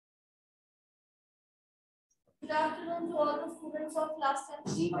Good afternoon to all the students of class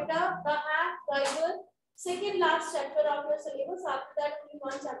 10C. Beta, the hack driver, second last chapter of your syllabus. After that, only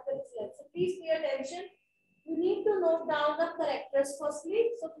one chapter is left. So please pay attention. You need to note down the characters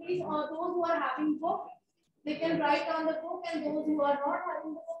firstly. So please, those who are having book, they can write on the book, and those who are not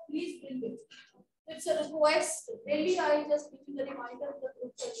having the book, please bring it. It's a request. Daily, I just give you the reminder of the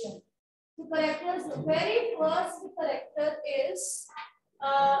group again. The characters. The very first character is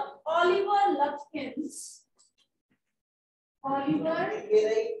Oliver Lutkins. Oliver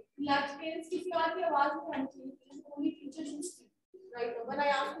Lutkins. किसी और की आवाज नहीं आनी चाहिए. Only teacher should speak. Right now, when I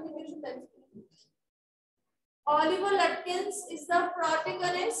ask you, you should then speak. Oliver Lutkins is the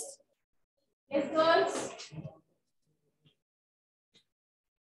protagonist. Yes, girls.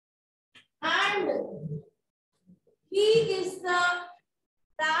 And he is that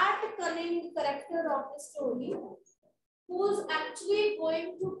cunning character of the story who's actually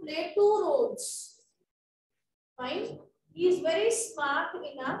going to play two roles. Fine. He is very smart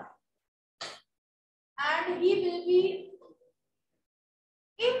enough and he will be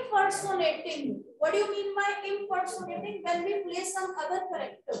impersonating. What do you mean by impersonating? When we play some other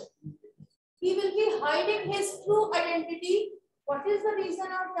character, he will be hiding his true identity. What is the reason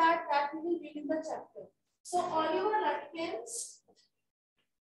of that? That we will read in the chapter. So Oliver Lutkins,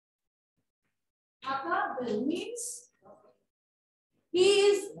 Aka Bill means he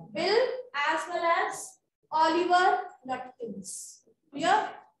is Bill as well as Oliver Lutkins. Clear?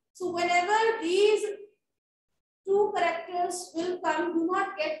 So whenever these two characters will come, do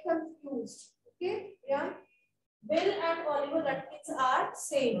not get confused. Okay? Yeah. Bill and Oliver Lutkins are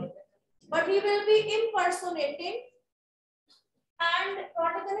same, but he will be impersonating. And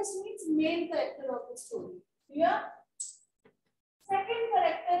protagonist means main character of the story. Clear? Second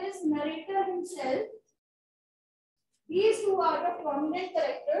character is narrator himself. These two are the prominent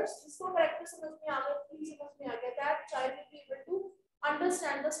characters. इसको character समझ में आ गया, please समझ में आ गया. That child will be able to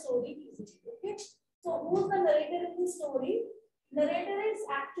understand the story easily. Okay. So who's the narrator in the story? Narrator is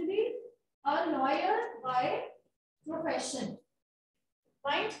actually a lawyer by profession.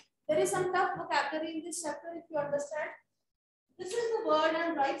 Right? There is some tough vocabulary in this chapter if you understand. This is the word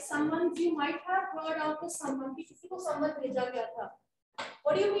and write summons. You might have heard of the summon. किसी को summon भेजा गया था.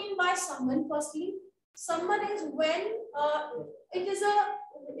 What do you mean by summon? Firstly, summon is when it is a,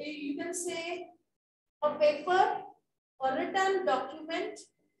 you can say, a paper or written document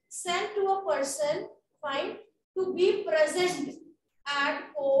sent to a person, fine, to be present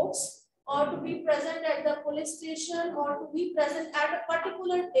at courts or to be present at the police station or to be present at a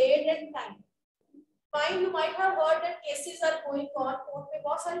particular date and time. Fine, you might have heard that cases are going on. Court में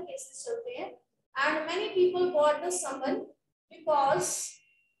बहुत सारे cases चलते हैं, and many people got the summon because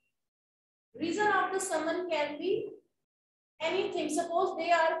reason of the summon can be anything. Suppose they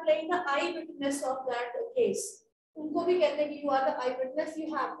are playing the eyewitness of that case. उनको भी कहते हैं कि you are the eyewitness.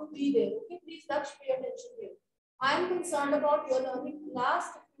 You have to be there. Okay, please Daksh, pay attention here. I am concerned about your learning.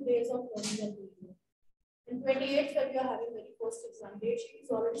 Last few days of learning and reading. In 28th, when you are having very first exam, date sheet is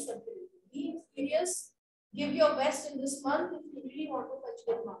already circulated. Be serious. Give your best in this month if you really want to touch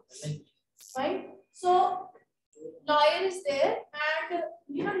good marks. Right? So, lawyer is there, and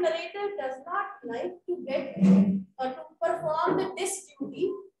narrator does not like to get to perform this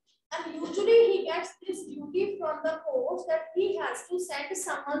duty, and usually he gets this duty from the court that he has to send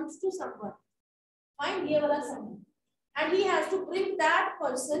summons to someone. Fine, ye wala summon, and he has to bring that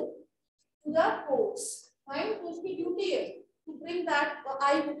person to the courts. Fine, so his duty is to bring that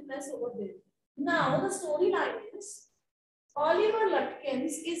eyewitness over there. Now the storyline is Oliver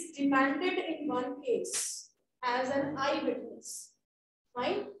Lutkins is demanded in one case as an eyewitness.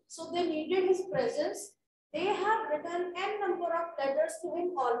 Fine. So they needed his presence. They have written n number of letters to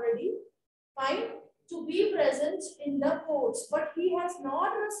him already. Fine. To be present in the courts, but he has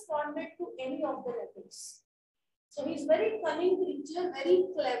not responded to any of the letters. So he's very cunning creature, very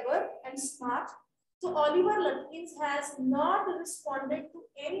clever and smart. So Oliver Lutkins has not responded to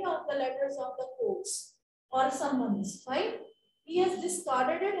any of the letters of the courts or summons. Fine. He has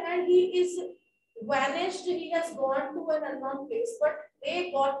discarded it and he is vanished. He has gone to an unknown place, but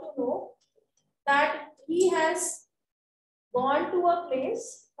they got to know that he has gone to a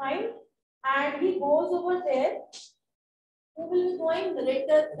place, fine, and he goes over there. Who will be going?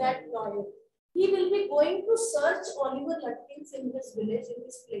 Narrator, that lawyer. He will be going to search Oliver Lutkins in his village, in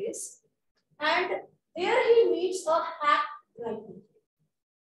his place, and there he meets a hack driver.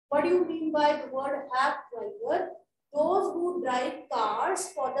 What do you mean by the word hack driver? Those who drive cars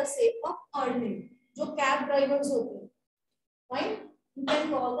for the sake of earning. जो cab drivers होते हैं, right? You can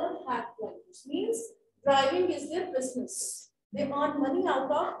call them hack drivers. Means driving is their business. They earn money out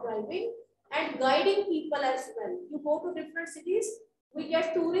of driving, and guiding people as well. You go to different cities, we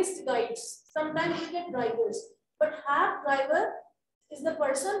get tourist guides. Sometimes we get drivers. But hack driver is the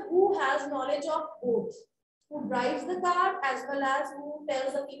person who has knowledge of both, who drives the car as well as who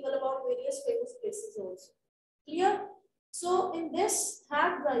tells the people about various famous places also. Clear? So in this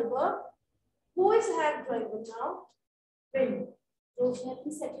hack driver, who is hack driver now? Bill. So we have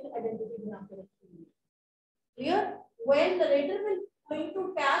to set an identity graph. Clear? When the narrator will going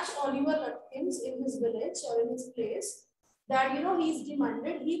to catch Oliver Lutkins in his village or in his place, that he is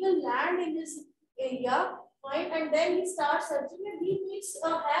demanded, he will land in his area, right, and then he starts searching and he meets a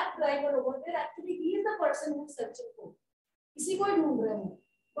hack driver over there. Actually, he is the person who is searching for. किसी को ढूंढ रहे हैं.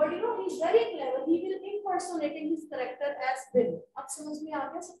 But he's very clever. He will impersonating his character as Bill. अब समझ में आ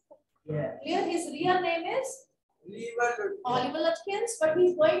गया सबको? Yeah. Clear? His real name is Oliver Lutkins, but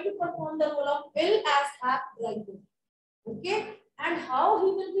he's going to perform the role of Bill as hack driver. Okay, and how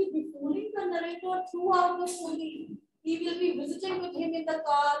he will be befooling the narrator throughout the story. He will be visiting with him in the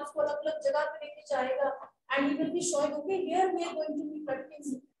car, उसको अलग-अलग जगह पे लेके जाएगा, and he will be showing, okay, here we are going to be Lutkins,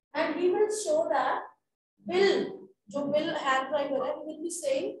 and he will show that Bill, जो Bill hack driver है, he will be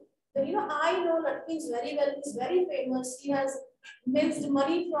saying that I know Lutkins very well. He's very famous. He has minced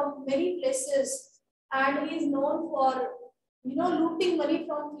money from many places. And he is known for, looting money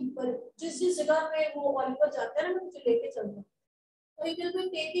from people. जिस जगह पे वो Oliver जाता है ना, मैं तुझे लेके चलता हूँ. So he will be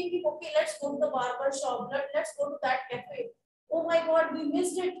taking him. Okay, let's go to the barber shop. Let's go to that cafe. Oh my God, we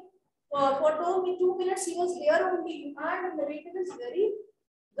missed it. For only 2 minutes, he was here only. And the narrator is very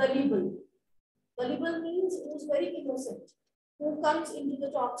gullible. Gullible means he is very innocent, who comes into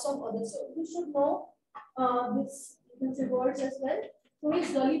the talks of others. So you should know this words as well. So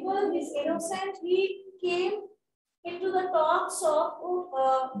he's gullible, he's innocent. He came into the talks of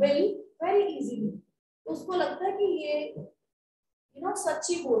Bill very easily. उसको लगता है कि ये,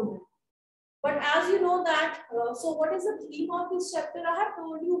 सच्ची बोल रहे हैं. But as you know that, so what is the theme of this chapter? I have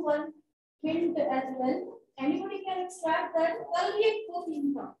told you one hint as well. Anybody can extract that. कल भी एक को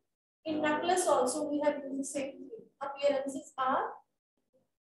theme था. In necklace also we have used the same theme. Appearances are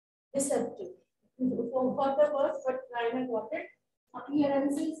deceptive. For the word, but I got it.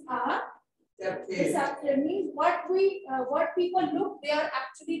 Appearances are deceptive. Means what people look, they are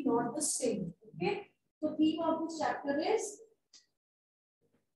actually not the same. Okay. So theme of this chapter is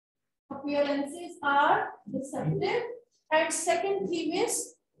appearances are deceptive, and second theme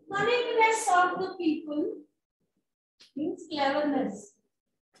is cunningness of the people. Means cleverness.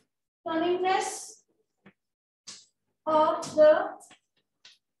 Cunningness of the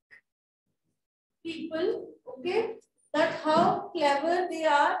people. Okay. That how clever they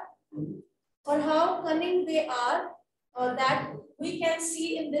are or how cunning they are, that we can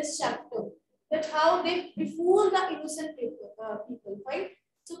see in this chapter. That how they befool the innocent people, right?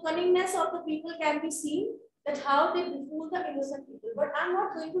 So cunningness of the people can be seen, that how they befool the innocent people. But I'm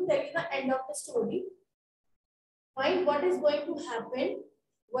not going to tell you the end of the story. Find what is going to happen,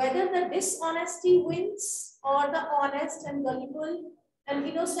 whether the dishonesty wins or the honest and gullible and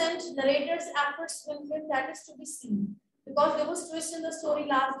innocent narrator's efforts will win, that is to be seen. Because there was twist in the story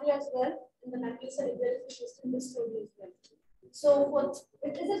last day as well. In the necklace, there is a twist in the story as well. So,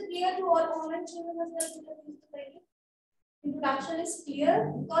 is it clear to all online children as well? Introduction is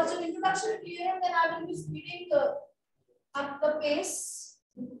clear. Because if introduction is clear, then I will be speeding up the pace.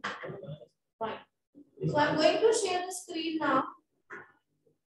 Fine. So, I'm going to share the screen now.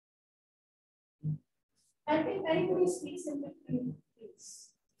 And if anybody speaks in between, please.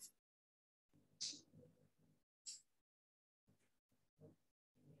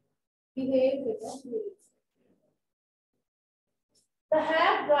 Behave with us. The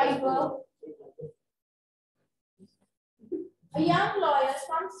hack driver, a young lawyer,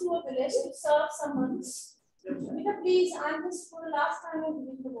 comes to a village to serve summons. Please, I'm just for the last time I'm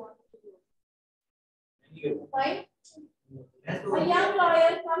giving the word. Fine. A young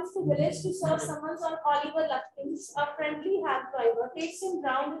lawyer comes to village to serve summons on Oliver Lutkins. A friendly hack driver takes him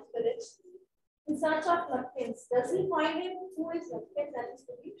round his village in search of Lutkins. Does he find him? Who is Lutkins? That is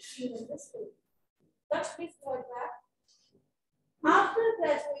to be seen in this story. Let's please go back. After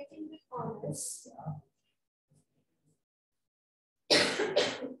graduating with honors,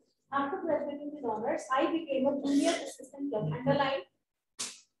 I became a junior assistant clerk. Underline.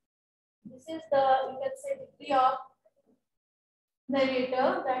 This is the, you can say, degree of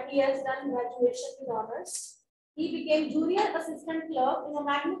narrator that he has done graduation with honors. He became junior assistant clerk in a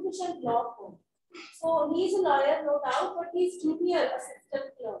magnificent law firm. So he's a lawyer, no doubt, but he's junior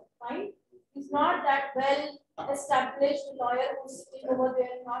assistant clerk. Fine. He's not that well established lawyer who's sitting over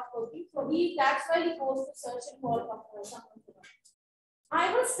there and not working. So that's why he goes to search and call someone.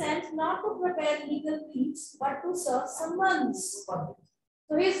 I was sent not to prepare legal briefs, but to serve summons. So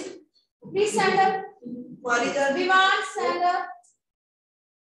please stand up. Vivan, stand up.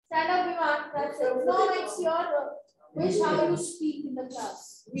 Stand up, Vivan. That's it. No, it's your wish how you speak in the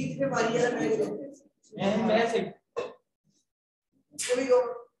class. Here we go.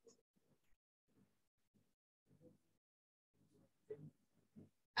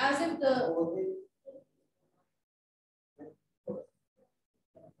 As if the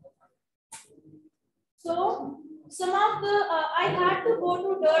so some of the I had to go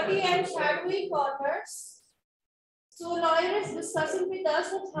to dirty and shadowy corners. So lawyer is discussing with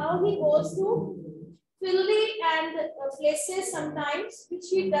us that how he goes to filthy and places sometimes which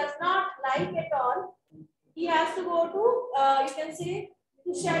he does not like at all. He has to go to you can say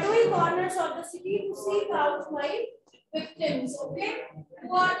to shadowy corners of the city to seek out my victims. Okay,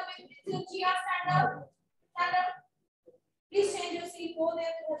 who are the victims? Gia, stand up. Stand up. Please change your seat. Go there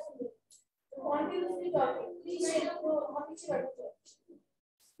to listen. Continuously talking. Please change your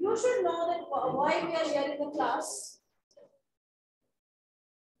You should know that why we are here in the class.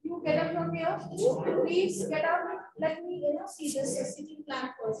 You get up from here. Please get up. Let me see this sitting plan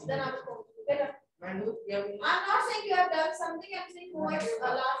first. Then I will come. Get up. I'm not saying you have done something. I'm saying go and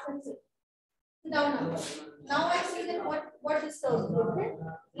laugh and sit. Sit down now. Now I see that what disturbs you. Okay?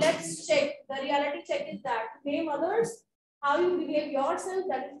 Let's check. The reality check is that name others. How you behave yourself.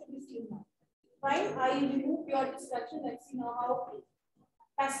 That is to be seen now. Fine. I remove your distraction. Let's see now how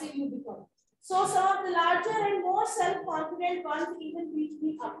passive you become. So some of the larger and more self-confident ones even beat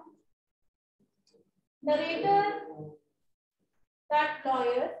me up. Narrator, that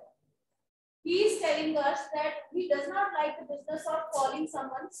lawyer, he is telling us that he does not like the business of calling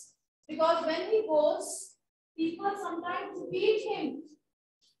summons because when he goes, people sometimes beat him.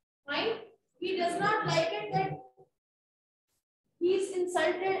 Right? He does not like it that he is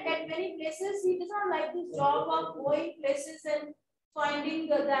insulted at many places. He does not like this job of going places and finding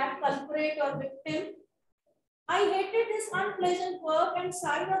that culprit or victim. I hated this unpleasant work and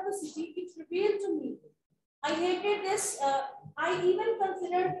side of the city. It revealed to me. I hated this. I even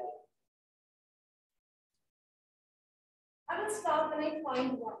considered. I will stop when I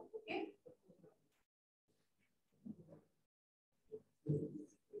find one. Okay.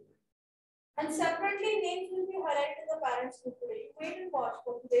 And separately, names will be highlighted to the parents group today. Wait and watch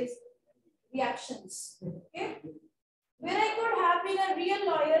for today's reactions. Okay. Where I could have been a real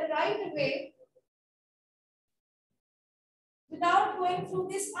lawyer right away without going through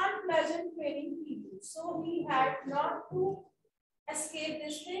this unpleasant training period. So he had not to escape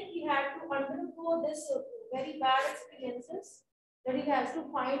this thing. He had to undergo this very bad experiences that he has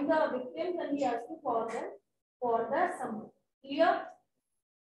to find the victims and he has to call them for the summons. Clear?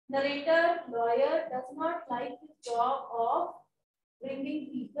 Narrator, lawyer does not like his job of bringing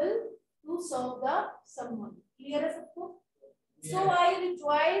people to serve the summons. Clear as a book? So I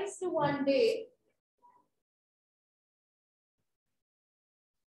rejoiced one day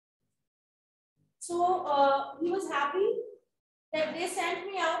he was happy that they sent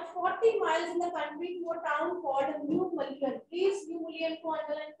me out 40 miles in the country to a town called New Mullion. Please, New Mullion ko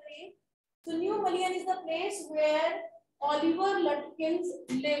underline kariye. So New Mullion is the place where Oliver Lutkins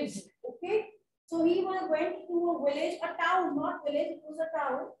lives. Okay. So he went to a village, a town, not village, it was a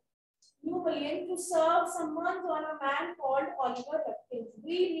town, New Mullion, to serve summons on a man called Oliver Lutkins.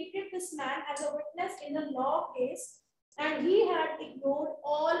 We needed this man as a witness in a law case and he had ignored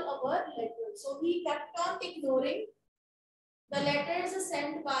all our letters. So he kept on ignoring the letters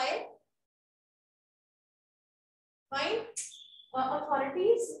sent by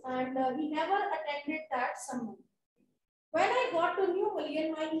authorities and he never attended that summons. When I got to New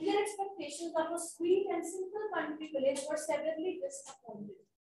Mullion, my eager expectations of a sweet and simple country village were severely disappointed.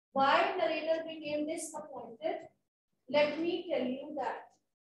 Why narrator became disappointed? Let me tell you that.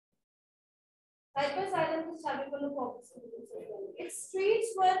 Cypress Island is its streets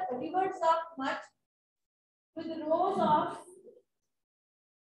were rivers of mud with rows of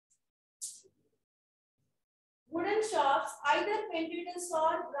wooden shops, either painted in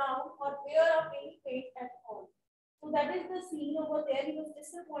solid brown or bare of any paint at all. So that is the scene over there. He was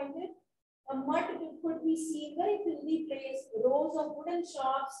disappointed. A mud could be seen, very filthy place, rows of wooden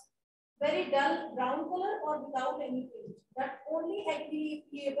shops, very dull brown color or without any paint. That only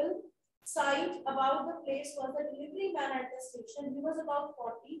agreeable sight about the place was the delivery man at the station. He was about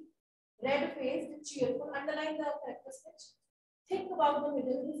 40, red-faced, cheerful, underline the characteristics. Think about the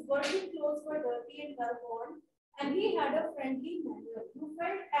middle. His working clothes were dirty and well-worn, and he had a friendly manner. You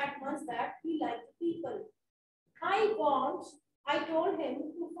felt at once that he liked people. I told him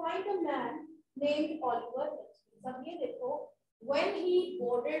to find a man named Oliver. अब ये देखो when he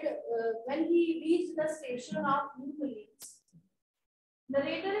boarded, when he reached the station of New Orleans,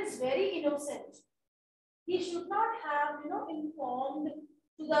 narrator is very innocent. He should not have, informed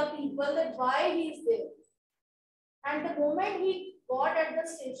to the people that why he is there. And the moment he got at the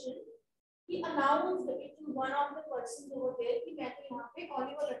station, he announced it to one of the persons over there कि मैं तो यहाँ पे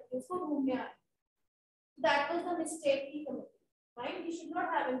Oliver Lutkins को ढूंढने आया. That was the mistake he committed. Right? He should not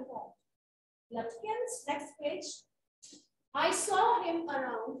have informed. Lutkins, next page. I saw him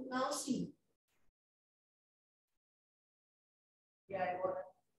around. Now see. Yeah, I got it.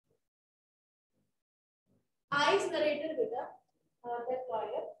 Eyes narrator with that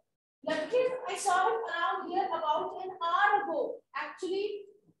lawyer. Lutkins, I saw him around here about an hour ago. Actually,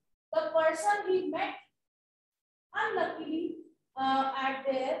 the person he met, unluckily, at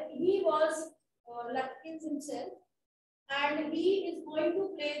there, he was Lutkins himself, and he is going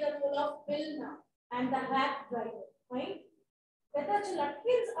to play the role of Bill now and the hack driver. Right? Whether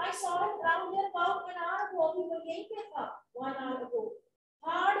Lutkins, I saw him around here about an hour ago. He was यहीं पे था 1 hour ago.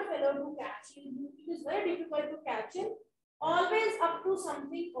 Hard fellow to catch. It is very difficult to catch him. Always up to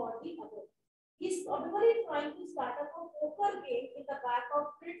something or the other. He's probably trying to start up a poker game in the back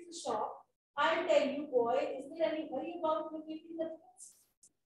of Fritz's shop. I'll tell you, boy, is there any hurry about locating the things?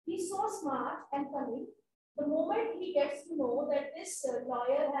 He's so smart and cunning. The moment he gets to know that this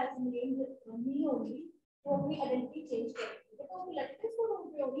lawyer has named me only, only identity changed it. Because he let this one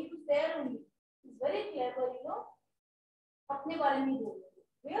only, he was there only. He's very clever, अपने बारे में बोल रहे.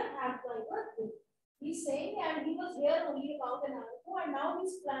 Where have driver? He's saying, and he was here only about an hour ago, and now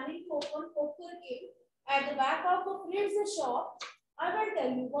he's planning to open poker game at the back of the Fritz's shop. I will tell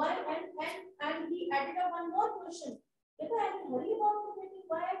you why, and he added up one more question. If I am hurry about the meeting,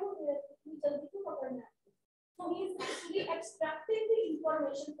 why are you here? So he is actually extracting the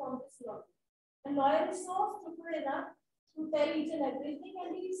information from this lawyer. The lawyer is so stupid enough to tell each and everything,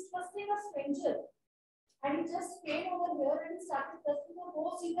 and he is trusting a stranger. And he just came over here and he started trusting the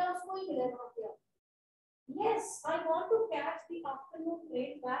whole सीधा उसको ही मिलेगा वहाँ पे. Yes, I want to catch the afternoon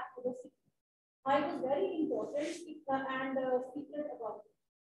train back to the city. I was very important and secret about it.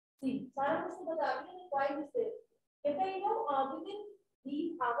 See, सारा कुछ तो बता दिया why is there. कहते within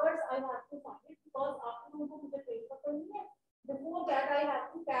these hours I have to find it because afternoon को मुझे train पकड़नी है. Before that I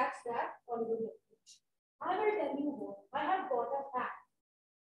have to catch that Oliver. I will tell you what. I have got a hack.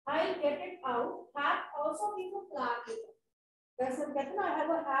 I'll get it out. Hack also means a plan. That's what I have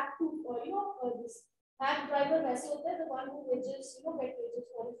a hack to this. Hack driver वैसे होता है the one who wages, get wages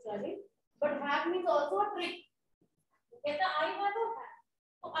for his driving. But hack means also a trick. कहता I have a hack.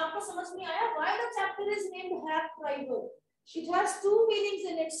 तो आपको समझ में आया why the chapter is named hack driver? It has two meanings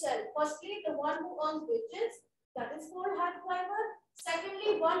in itself. Firstly, the one who earns wages, that is called hack driver.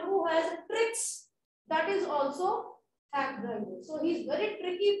 Secondly, one who has tricks, that is also hack driver. So he's very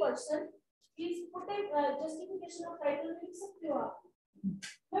tricky person. He's putting justification of title in secure.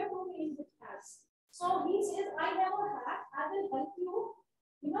 But two meanings it has. So he says, I have a hack. I will help you.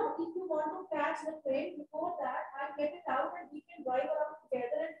 If you want to catch the train, before that, I'll get it out and we can drive around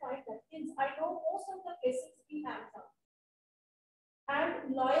together and find that. I know most of the places we have some.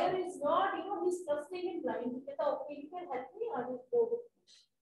 And lawyer is not, he's trusting in blind. He said, okay, you can help me, I will go with you.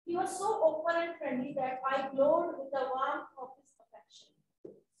 He was so open and friendly that I glowed with the warmth of his affection.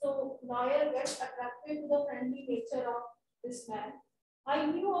 So lawyer gets attracted to the friendly nature of this man. I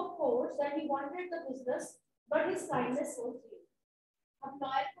knew, of course, that he wanted the business, but his kindness was real. अब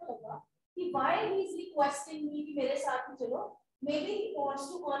lawyer को लगा कि why he is requesting me कि मेरे साथ ही चलो, maybe he wants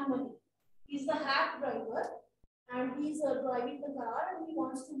to earn money. He's the hack driver and he's driving the car and he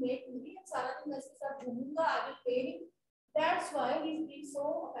wants to make money and सारा दिन मैं इसके साथ घूमूंगा, I will pay him. That's why he's being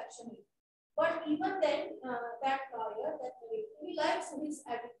so affectionate. But even then, that lawyer, he likes his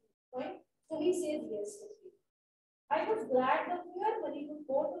attitude, right? So he says yes. I was glad the fear money would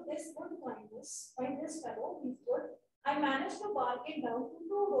go to this good kindness, find this fellow, he's good. I managed to bargain down to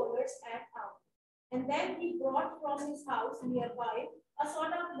 $2 an hour. And then he brought from his house nearby a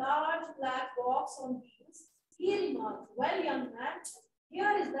sort of large black box on wheels. He remarked, well, young man,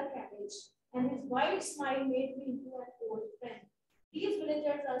 here is the carriage. And his wide smile made me into an old friend. These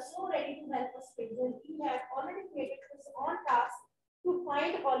villagers are so ready to help a stranger. He had already made it his own task to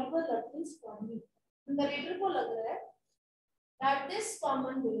find Oliver Lutkins for me. The narrator को लग रहा है that this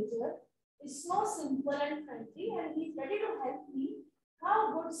common villager is so simple and friendly and he's ready to help me.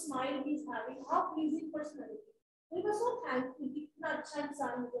 How good smile he's having, how pleasing personality. We were so thankful. It's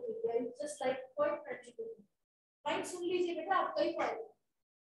just like quite friendly to me. Fine, सुन लीजिए बेटा आपका ही फायदा.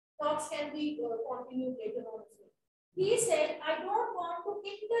 Talks can be continued later on. He said, I don't want to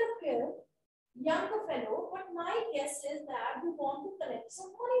interfere young fellow, but my guess is that you want to collect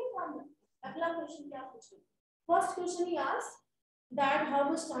some money from him. अगला question क्या पूछे? First question he asked that how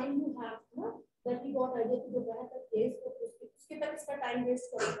much time you have, ना? That he got idea to go back at case तो उसके तक इसका time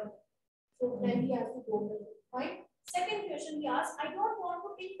waste करेगा. So then he has to go with it. Fine. Second question he asked, I don't want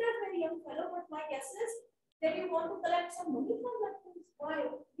to interfere, young fellow, but my guess is that you want to collect some money from that thing. Why?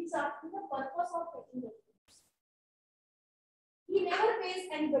 He's asking the purpose of taking it. He never pays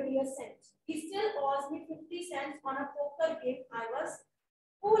anybody a cent. He still owes me 50 cents on a poker game I was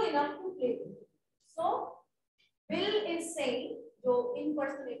fool enough to play with. So, Bill is saying, जो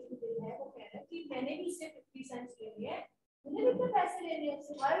impersonating Bill है, वो कह रहा है कि मैंने भी इसे 50 cents ले लिए हैं, मुझे भी तो पैसे ले लिए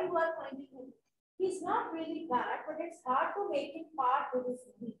हैं, why you are finding him? He's not really bad, but it's hard to make him part with his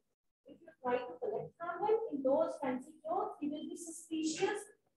money. If you try to collect from him in those fancy clothes, he will be suspicious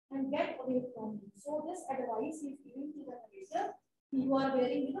and get away from you. So this advice he is giving to the narrator. You are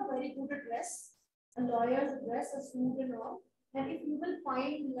wearing, very good dress, a lawyer's dress, a suit and all. And if you will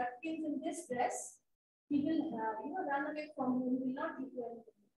find Lutkins in this dress, he will have, run away from you. He will not give you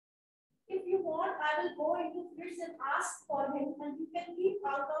anything. If you want, I will go into Fritz and ask for him, and you can keep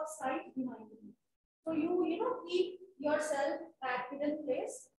out of sight behind him. So you, keep yourself at hidden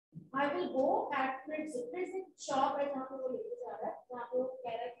place. I will go at Fritz. Fritz in shop है जहाँ पे वो लेके जा रहा है, जहाँ पे वो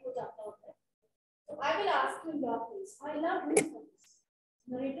कह रहा है कि वो जाता होता है. So I will ask you your place. I love him for this.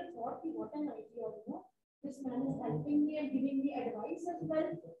 Narrator thought, what an idea, this man is helping me and giving me advice as well.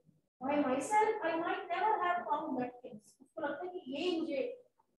 By myself, I might never have found that things. उसको लगता है कि ये मुझे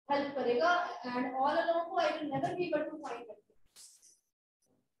help करेगा, and all along I will never be able to find that things.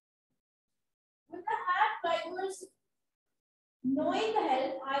 With the hat drivers knowing the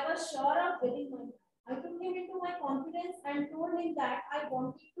help, I was sure of getting money. I took him into my confidence and told him that I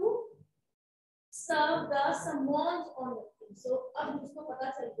wanted to serve the summons on the thing. So अब मुझको पता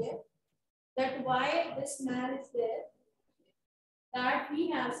चल गया that why this man is there, that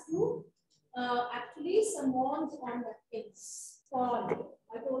he has to actually summons on the things. Call.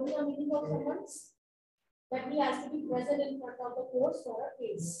 I told you the meaning of summons, that he has to be present in front of the court for a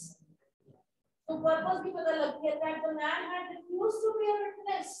case. So purpose भी पता लग गया that the man had refused to be a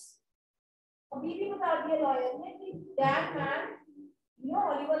witness. अभी भी बता दिया lawyer ने कि that man,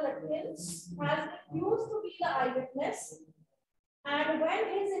 Oliver Lutkins has refused to be the eyewitness, and when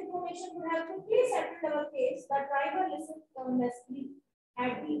his information would have quickly settled our case, the driver listened earnestly.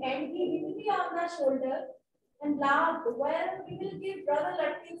 At the end, he hit me on the shoulder and laughed. Well, we will give Brother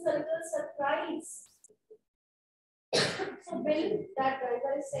Lutkins a little surprise. So Bill, that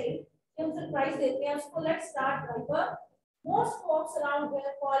driver, is saying, "Him surprise देते हैं उसको. Let's start, driver. Most folks around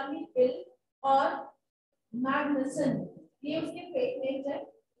here call me Bill or Magnuson. ये उसके fake names हैं.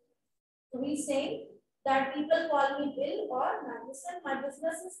 So he's saying that people call me Bill or Magnuson. My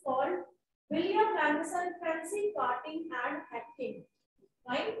business is called William Magnuson Fancy Carting and Hacking.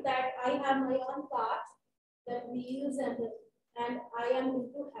 Right? That I have my own cart, that wheels and I am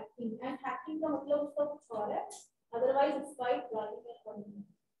into hacking. And hacking का मतलब उसका कुछ और है. Otherwise, it's quite driving and funny.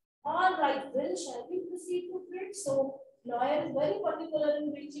 All right, Bill, shall we proceed to Fritz? So lawyer is very particular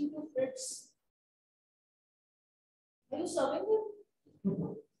in reaching to Fritz. Are you serving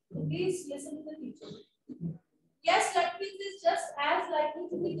him? Please listen to the teacher. Yes, Lutkins is just as likely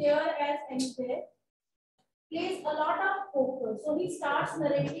to be there as anywhere. Plays a lot of poker. So he starts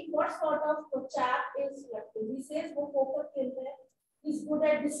narrating what sort of chap is Lutkins. He says, "वो poker खेलता है. He's good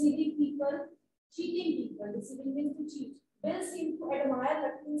at deceiving people, cheating people. Deceiving means to cheat." Bill seemed to admire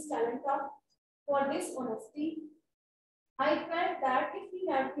Lutkins' talent for dishonesty. I felt that if he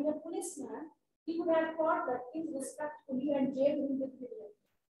had been a policeman, he would have fought Lutkins respectfully and jailed him with vigor.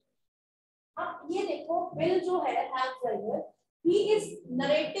 अब ये देखो, Bill जो है hack driver, he is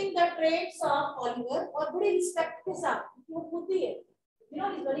narrating the traits of Oliver और बड़ी respect के साथ, वो खुद ही है,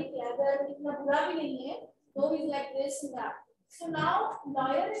 he's very clever, इतना बुरा भी नहीं है, so he's like this and that. So now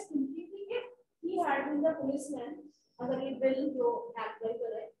lawyer is thinking if he had been the policeman, अगर ये Bill जो हैक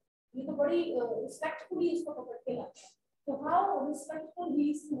ड्राइवर है, ये तो बड़ी respectfully इसको पकड़ के लाता है. So how respectful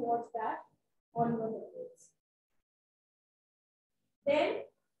he is towards that Oliver is. Then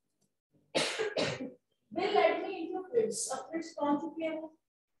Bill led me into Fritz. Fritz कौन चुके हैं?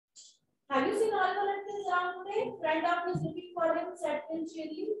 Have you seen Oliver Lutkins around today? Friend of his looking for him, said Bill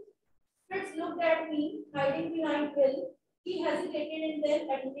cheerily. Fritz looked at me, hiding behind Bill. He hesitated and then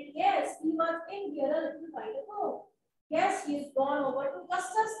admitted, yes, he was in here a little while ago. Yes, he has gone over to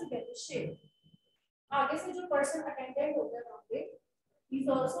Gustus to get his shave. आगे से जो person attended हो गया वहाँ पे, he's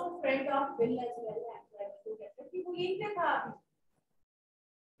also a friend of Bill as well. तो कहते हैं कि वो यहीं पे था अभी.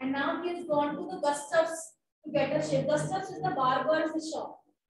 And now he has gone to the Gustus to get a shave. Gustus is the barber's shop.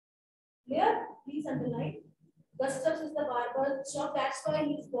 Clear? Please underline. Gustav's is the barber shop. That's why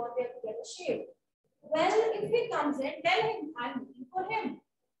he's gone there to get a shave. Well, if he comes in, tell him I'm looking for him.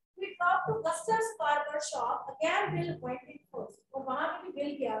 We talk to Gustav's barber shop. Again, Bill went in first. और वहाँ पे भी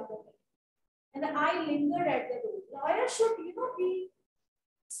Bill गया अंदर. And I lingered at the door. Lawyer should, be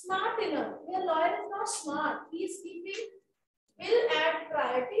smart enough. The lawyer is not smart. He is keeping Bill at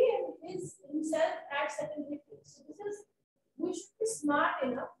priority and himself at secondary place. So we should be smart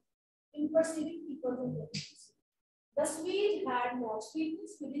enough in perceiving people's intentions. The Swede had more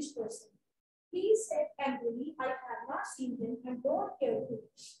Swedish person. He said angrily, I have not seen him and don't care to.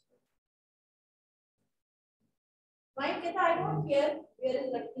 I don't care where is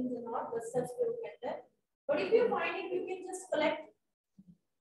Lutkins or not, the steps will get there. But if you find it, you can just collect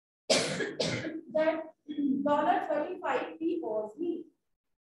that $35 he owes me.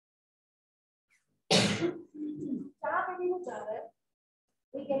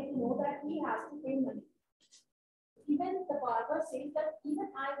 We get to know that he has to pay money. Even the barber says that even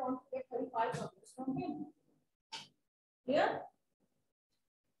I want to get $35 from him. Clear?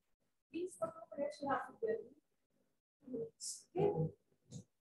 Please, for 2 minutes, you have to bear me.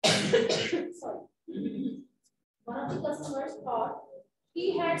 Okay. Sorry. One of the customers thought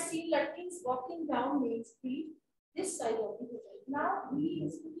he had seen Lutkins walking down Main Street, this side of the hotel. Now he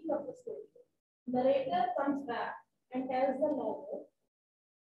is picking up the story. Narrator comes back and tells the lawyer,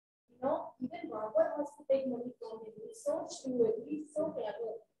 even barber has to take money from him. He's so shrewd, he's so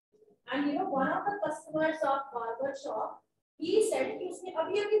clever. And one of the customers of barber shop, he said, "Usne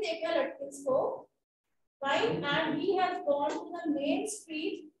abhi dekha Lutkins ko, fine, and he has gone to the Main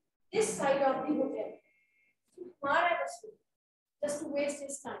Street, this side of the hotel, just to waste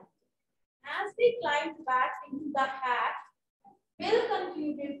his time." As they climbed back into the hack, Bill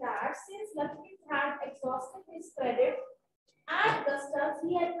concluded that since Lutkins had exhausted his credit at Gustav's,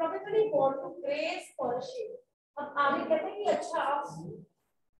 he had probably gone to Gray's for a shave. अब आगे कहते हैं कि अच्छा,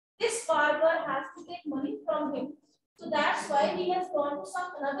 this barber has to take money from him, so that's why he has gone to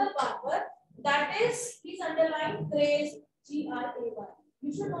some another barber. That is, he's underlined Gray's, G-R-A-Y.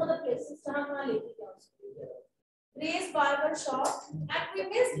 You should know the places. Gray's barber shop, and we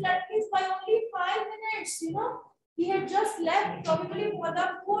missed Lutkins by only 5 minutes. He had just left probably for the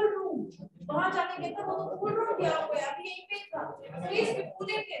pool room. वहाँ जाके कहता वो तो pool room गया हुआ है, अभी यहीं पे था. Please be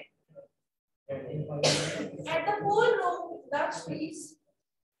pulling it. At the pool room, Dutch please.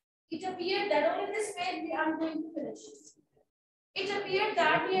 It appeared that only this way I'm going to finish. It appeared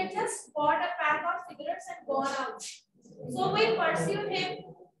that he had just bought a pack of cigarettes and gone out. So we pursued him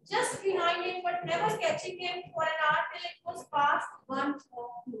just behind him, but never catching him for an hour till it was past 1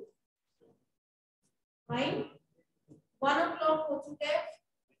 o'clock. Fine. 1 o'clock ho chuka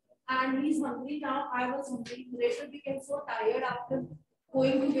hai, and he's hungry now. I was hungry. Later became so tired after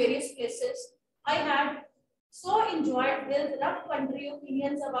going to various places. I had so enjoyed Bill's rough country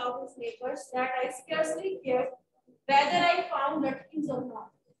opinions about his neighbors that I scarcely cared whether I found Lutkins or not.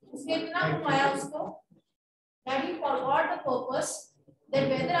 उसने इतना घुमाया उसको that he forgot the purpose, that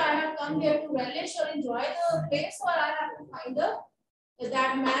whether I have come here to relish or enjoy the place or I have to find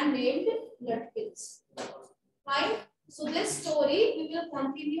that man named Lutkins. Fine. So this story we will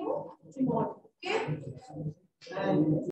continue tomorrow. Okay.